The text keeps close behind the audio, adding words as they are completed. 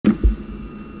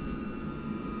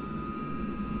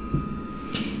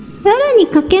夜に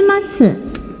かけます。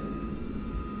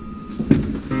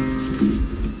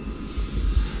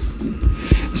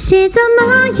沈む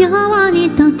よう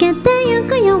に溶けてゆ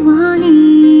くよう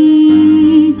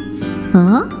に、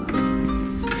あ、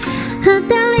二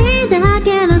人だ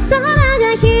けの空が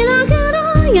広が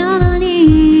る夜に、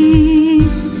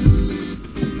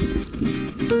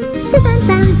タン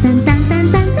タンタンタンタン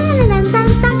タンタンタンタン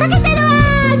タン、かけてるわ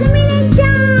ー、ジャミレンちゃ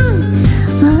ん。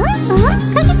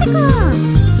かけてく。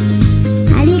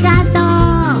ありがと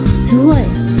う。すごい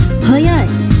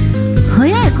早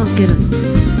いかける。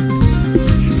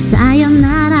さよ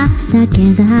ならだ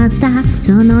けだった、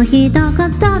その一言で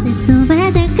全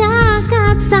てがわ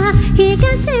かった。日が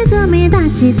沈み出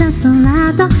した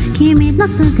空と君の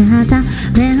姿、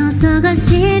目の少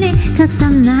しに重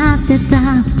なって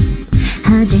た。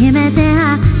初めて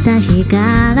会った日か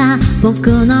ら僕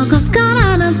の心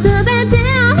の全て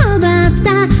を奪っ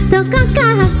た。どこ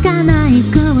か儚い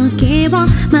空気を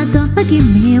まとった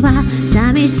君は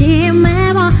寂しい目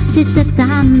をして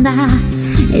たんだ。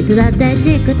いつだって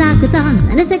チクタクと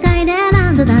なる世界で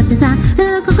何度だってさ、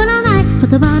心ない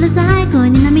言葉で最高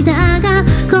に涙が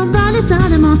こぼれそう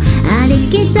でも、あり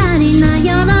きたりな喜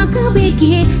び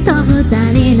きっと二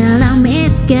人なら見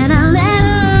つけられる。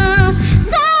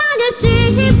探し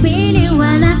日々に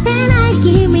笑えない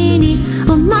君に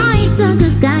思いつ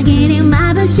く限り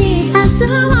眩しい明日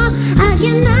をあ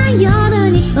げない夜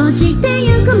に落ちて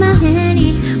ゆく前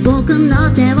に僕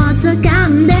の手を掴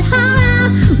んで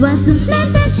忘れ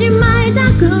てしまいた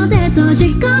くて閉じ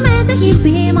込めた日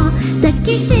々も抱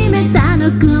きしめた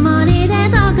ぬくもりで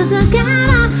溶かすか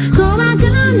ら怖く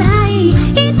ない。い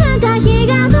つか日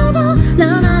が昇る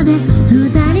まで二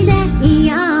人でい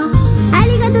よう。あ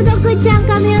りがとうどこちゃん、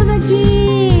神吹き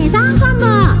3個も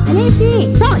嬉し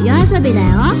い。そう、夜遊びだよ。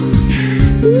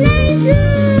ナイス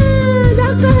ど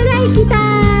こフライ来た。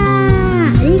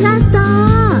ありがと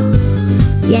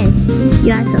う。イエス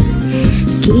夜遊び。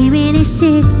君に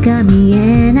しか見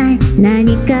えない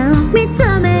何かを見つ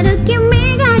める君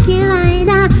が嫌い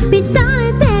だ。見と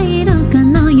れているか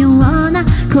のような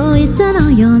恋さ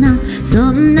のようなそ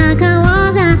んな顔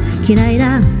が嫌い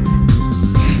だ。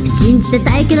信じて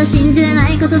たいけど信じれな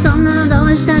いこと、そんなの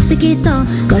どうしたってきっと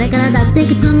これからだってい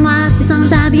くつもあって、その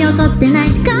度起こってない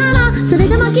から、それ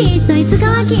でもきっといつか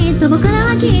はきっと僕ら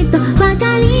はきっと分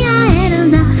かり合える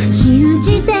んだ。信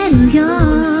じてるよ。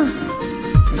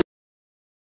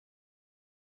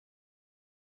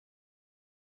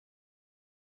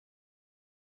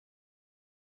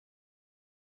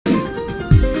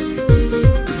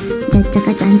チャ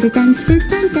カチャンチャチャンチャチャン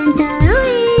チャンチャンチャン、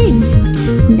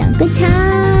おいなんかちゃん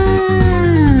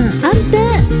あんた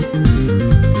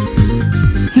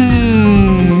へ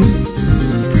ー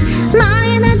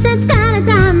前だって疲れ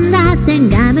たんだって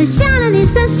がむしゃらに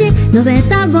差し伸べ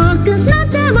た僕の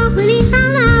手を振り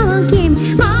払う君、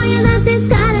もうやだって疲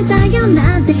れたよ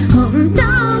なんて本当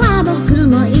は僕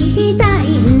も言いた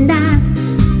いんだ。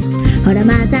ほら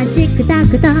またチクタ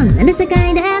クとなる世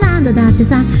界で何度だって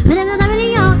さ、胸のため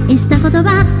に用意した言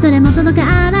葉どれも届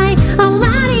かない、終わ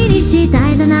りにした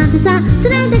いだなんてさ、つ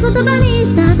れて言葉に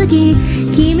した時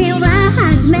君は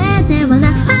初めて笑っ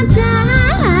た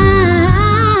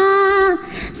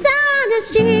探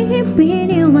し日々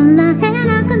に笑え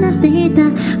なくなってい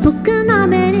た僕の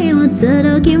目に映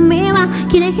る君は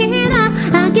綺麗な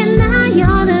明けない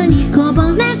夜にこ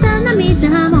ぼれた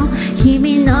涙も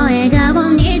君の笑顔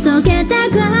に溶けて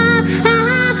く。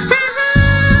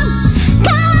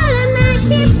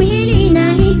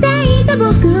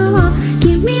僕を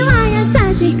君は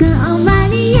優しく終わ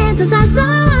りへと誘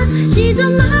う。沈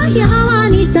むよう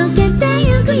に溶けて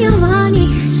ゆくように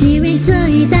染みつ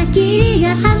いた霧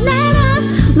が晴れる。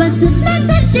忘れ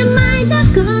てしまいた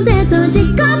くて閉じ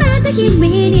込めた日々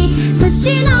に差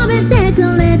し伸べてく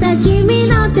れた君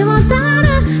の手を取る。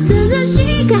涼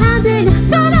しい風が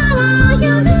空を揺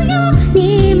るよう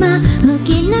に今吹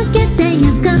き抜けて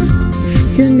ゆく。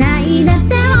繋いだ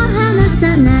手を離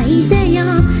さないでよ。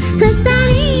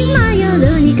今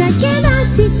夜に駆け出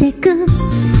してく。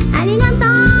ありがと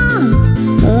う。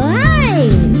おい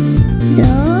ど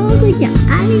こちゃん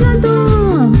ありがと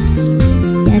う。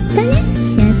やったね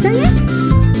やったね。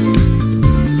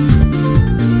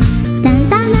タン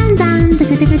タンタンタンタカ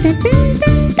タカタタン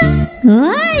タンタン。お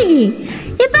い